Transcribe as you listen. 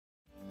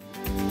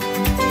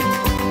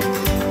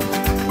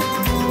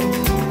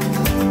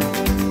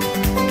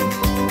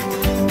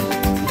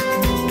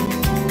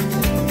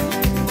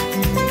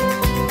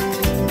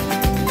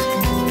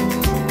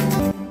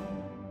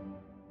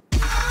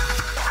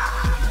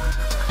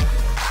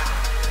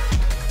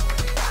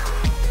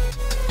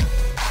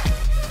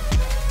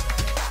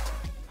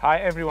Hi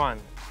everyone,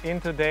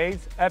 in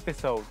today's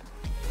episode.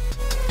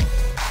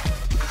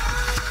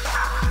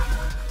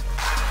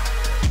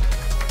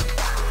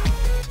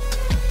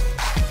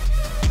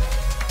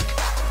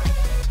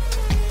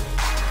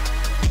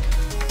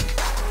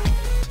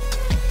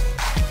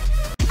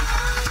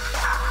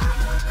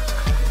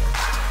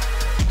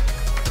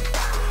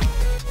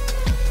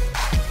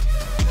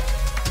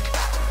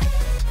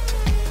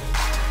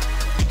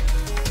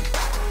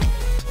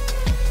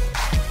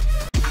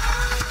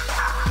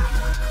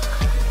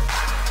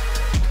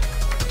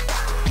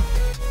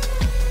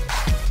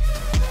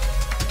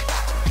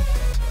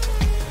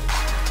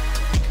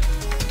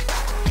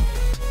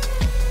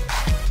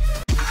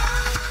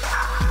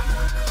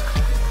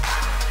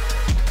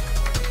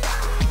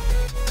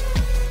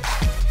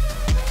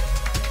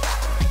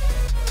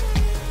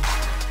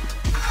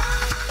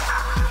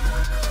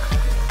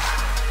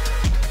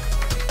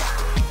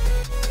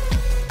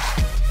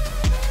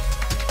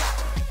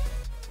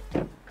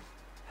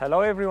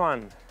 Hello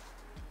everyone!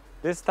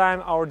 This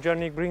time our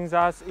journey brings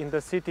us in the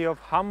city of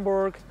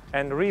Hamburg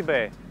and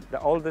Ribe, the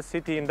oldest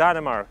city in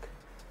Denmark.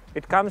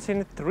 It comes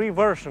in three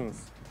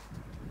versions: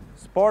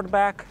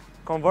 Sportback,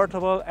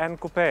 Convertible and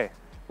Coupe.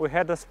 We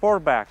had the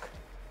Sportback.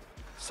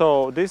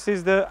 So this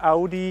is the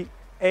Audi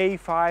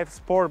A5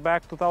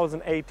 Sportback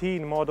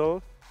 2018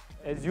 model.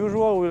 As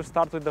usual, we'll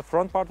start with the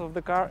front part of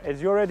the car.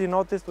 As you already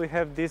noticed, we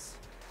have this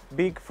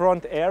big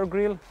front air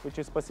grille, which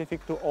is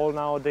specific to all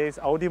nowadays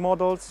Audi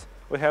models.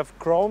 We have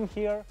chrome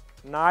here,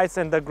 nice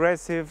and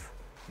aggressive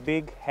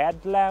big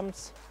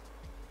headlamps,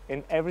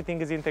 and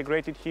everything is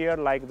integrated here,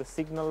 like the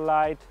signal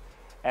light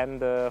and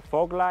the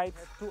fog light.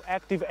 Two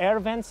active air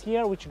vents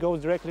here, which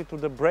goes directly to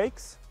the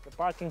brakes. The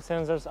parking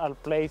sensors are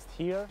placed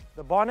here.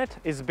 The bonnet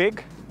is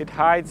big. It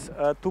hides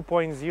a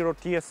 2.0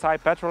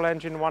 TFSI petrol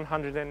engine,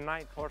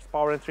 109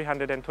 horsepower and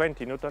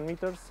 320 Newton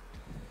meters.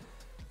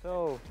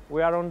 So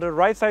we are on the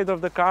right side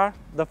of the car.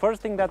 The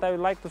first thing that I would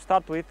like to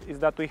start with is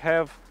that we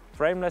have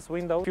frameless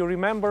windows. If you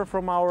remember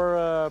from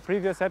our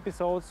previous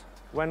episodes,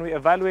 when we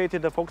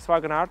evaluated the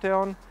Volkswagen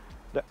Arteon,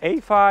 the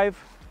A5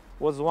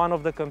 was one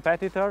of the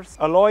competitors.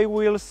 Alloy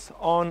wheels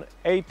on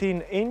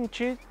 18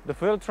 inches. The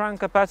fuel tank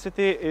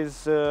capacity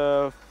is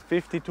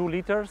 52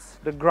 liters.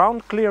 The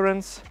ground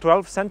clearance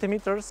 12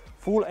 centimeters.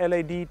 Full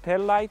LED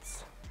tail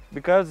lights.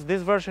 Because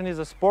this version is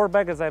a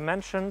Sportback, as I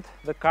mentioned,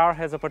 the car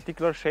has a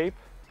particular shape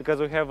because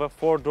we have a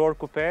four-door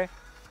coupe.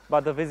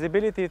 But the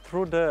visibility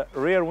through the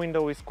rear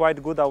window is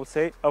quite good, I would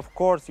say. Of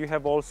course, you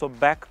have also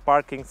back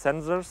parking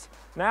sensors.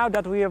 Now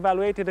that we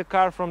evaluated the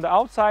car from the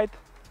outside,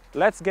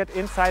 let's get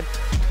inside.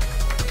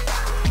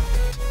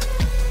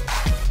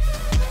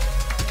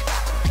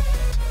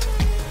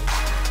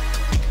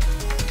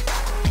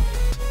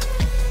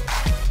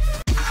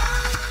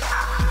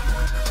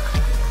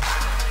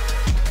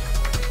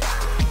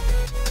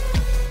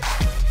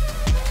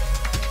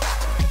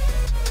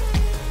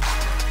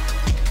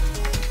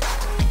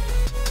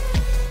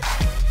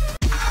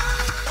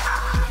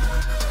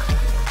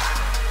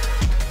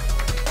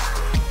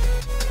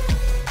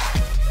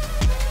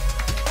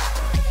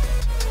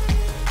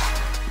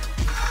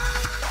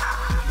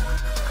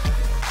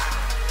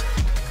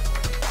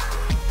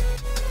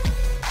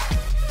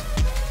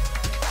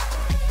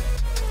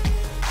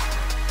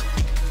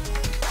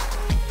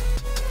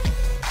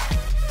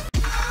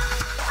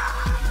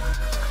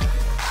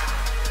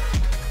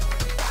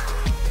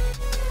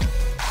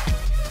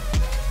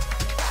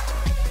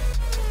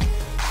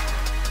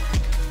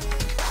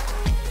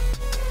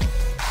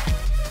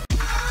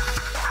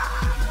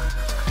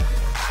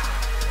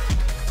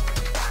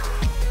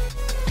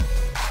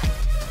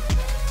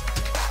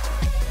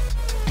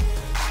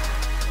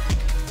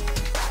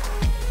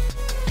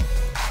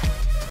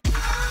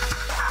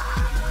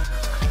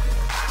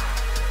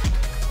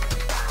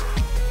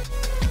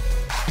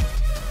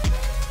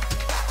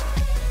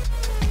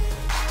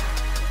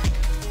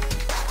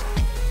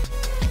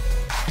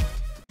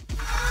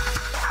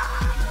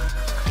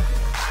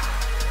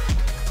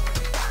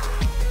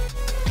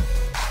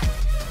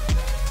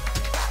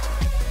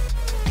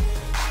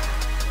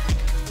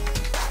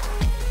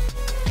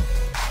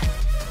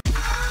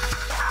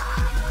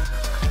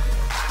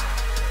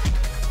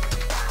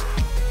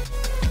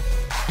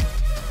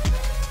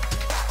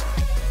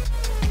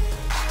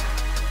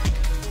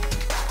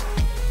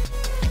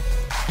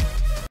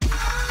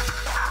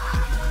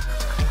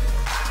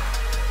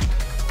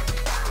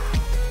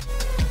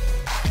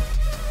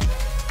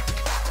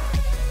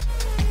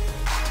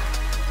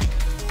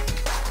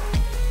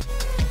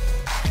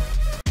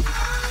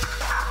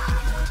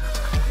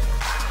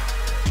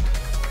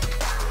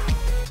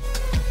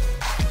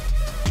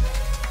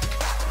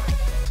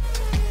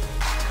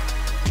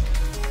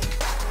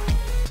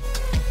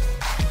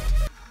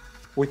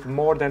 With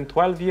more than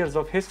 12 years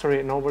of history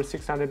and over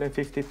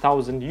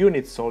 650,000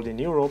 units sold in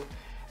Europe,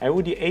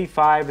 Audi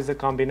A5 is a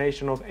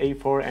combination of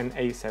A4 and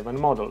A7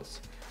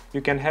 models. You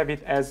can have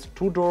it as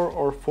two-door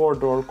or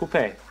four-door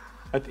coupe.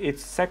 At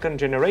its second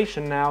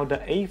generation now, the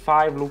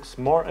A5 looks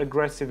more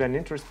aggressive and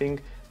interesting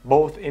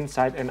both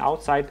inside and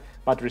outside,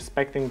 but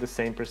respecting the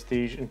same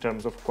prestige in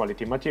terms of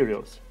quality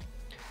materials.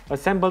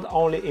 Assembled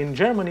only in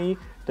Germany,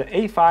 the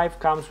A5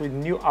 comes with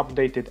new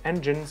updated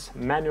engines,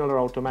 manual or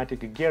automatic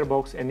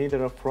gearbox, and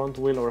either a front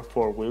wheel or a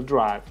four-wheel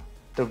drive.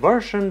 The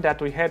version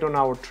that we had on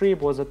our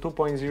trip was a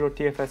 2.0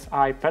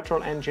 TFSI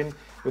petrol engine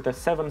with a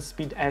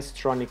 7-speed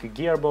S-tronic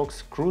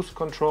gearbox, cruise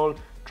control,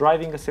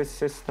 driving assist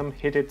system,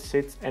 heated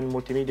seats and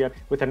multimedia,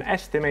 with an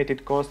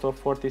estimated cost of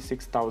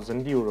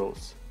 46,000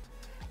 euros.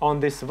 On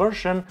this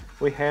version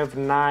we have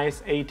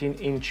nice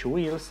 18-inch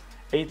wheels,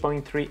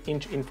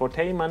 8.3-inch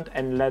infotainment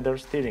and leather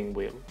steering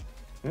wheel.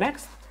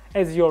 Next,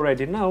 as you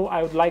already know,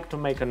 I would like to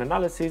make an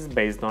analysis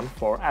based on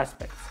 4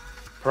 aspects: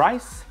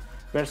 price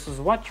versus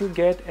what you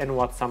get and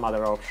what some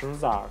other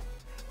options are.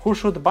 Who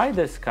should buy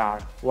this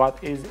car?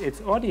 What is its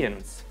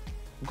audience?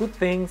 Good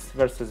things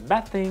versus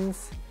bad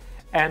things.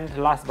 And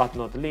last but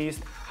not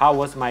least, how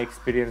was my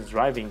experience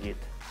driving it?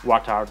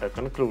 What are the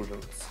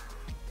conclusions?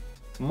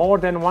 More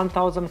than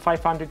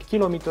 1,500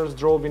 kilometers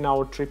drove in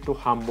our trip to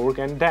Hamburg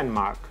and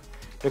Denmark.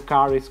 The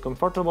car is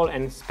comfortable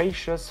and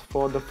spacious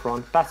for the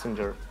front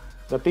passenger.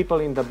 The people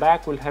in the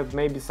back will have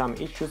maybe some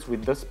issues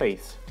with the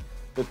space.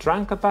 The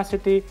trunk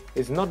capacity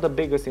is not the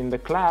biggest in the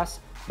class,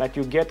 but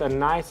you get a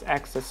nice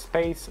access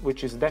space,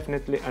 which is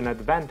definitely an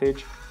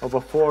advantage of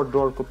a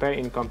 4-door coupe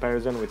in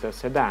comparison with a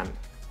sedan.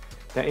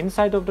 The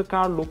inside of the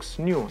car looks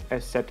new.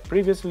 As said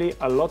previously,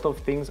 a lot of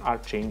things are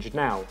changed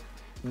now.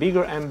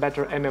 Bigger and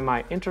better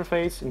MMI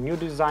interface, new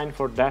design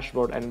for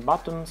dashboard and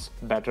buttons,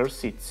 better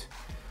seats.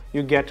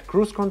 You get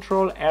cruise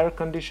control, air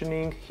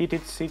conditioning,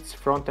 heated seats,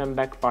 front and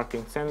back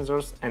parking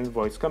sensors and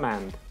voice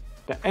command.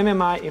 The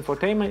MMI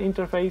infotainment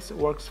interface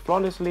works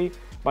flawlessly,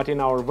 but in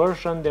our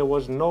version there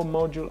was no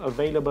module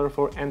available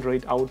for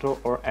Android Auto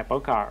or Apple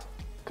Car.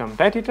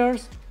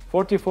 Competitors: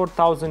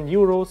 44,000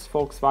 euros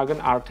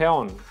Volkswagen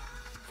Arteon,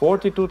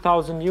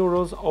 42,000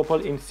 euros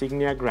Opel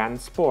Insignia Grand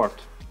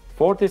Sport,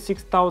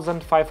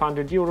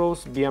 46,500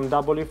 euros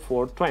BMW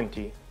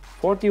 420,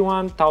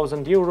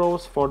 41,000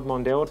 euros Ford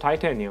Mondeo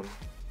Titanium.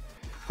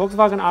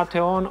 Volkswagen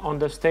Arteon on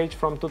the stage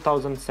from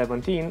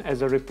 2017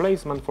 as a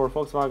replacement for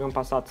Volkswagen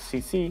Passat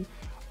CC,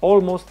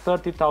 almost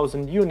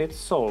 30,000 units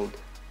sold.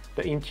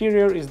 The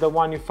interior is the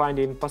one you find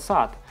in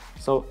Passat,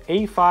 so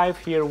A5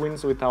 here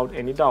wins without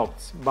any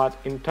doubts, but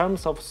in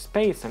terms of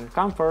space and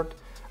comfort,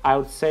 I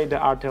would say the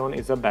Arteon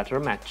is a better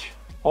match.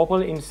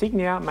 Opel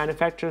Insignia,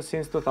 manufactured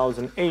since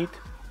 2008,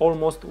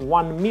 almost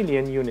 1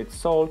 million units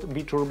sold,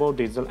 B-turbo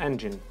diesel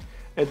engine.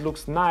 It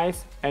looks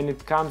nice and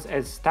it comes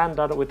as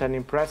standard with an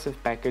impressive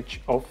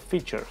package of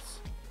features.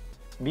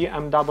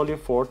 BMW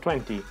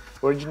 420,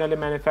 originally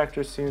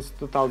manufactured since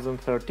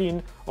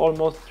 2013,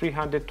 almost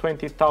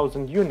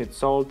 320,000 units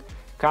sold,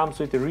 comes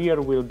with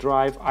rear-wheel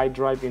drive,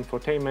 iDrive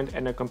infotainment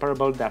and a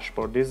comparable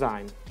dashboard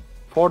design.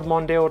 Ford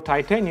Mondeo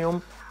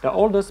Titanium, the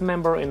oldest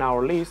member in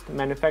our list,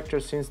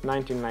 manufactured since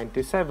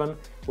 1997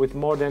 with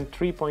more than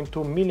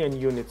 3.2 million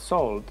units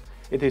sold.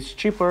 It is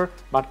cheaper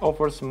but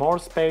offers more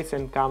space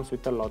and comes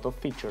with a lot of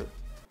features.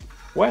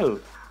 Well,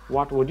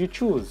 what would you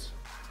choose?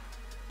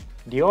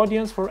 The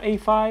audience for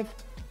A5?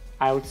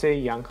 I would say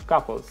young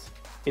couples.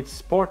 It's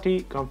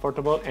sporty,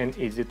 comfortable and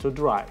easy to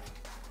drive.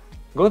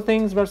 Good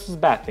things versus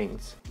bad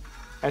things.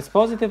 As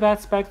positive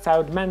aspects I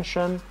would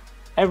mention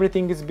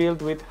everything is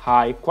built with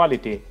high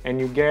quality and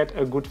you get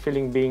a good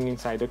feeling being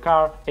inside the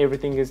car,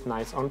 everything is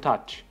nice on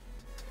touch.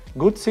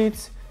 Good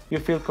seats, you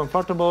feel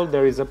comfortable,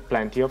 there is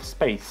plenty of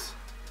space.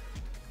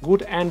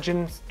 Good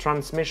engine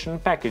transmission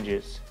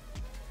packages.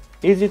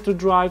 Easy to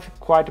drive,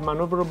 quite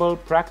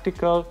maneuverable,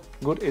 practical,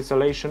 good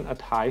isolation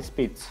at high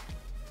speeds.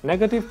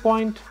 Negative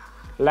point: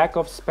 lack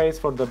of space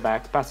for the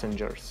back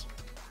passengers.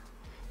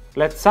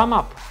 Let's sum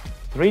up.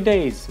 3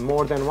 days,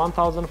 more than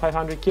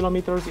 1,500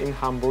 kilometers in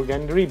Hamburg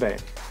and Ribe.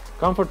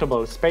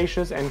 Comfortable,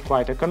 spacious and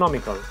quite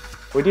economical.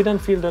 We didn't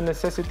feel the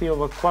necessity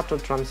of a quattro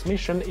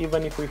transmission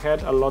even if we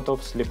had a lot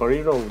of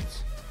slippery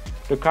roads.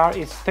 The car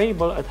is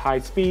stable at high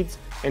speeds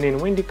and in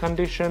windy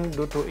condition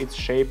due to its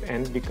shape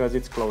and because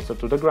it's closer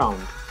to the ground.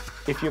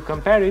 If you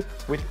compare it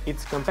with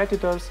its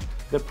competitors,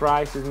 the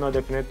price is not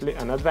definitely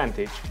an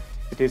advantage.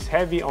 It is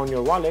heavy on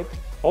your wallet,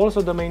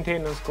 also the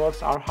maintenance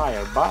costs are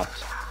higher, but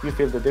you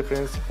feel the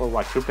difference for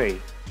what you pay.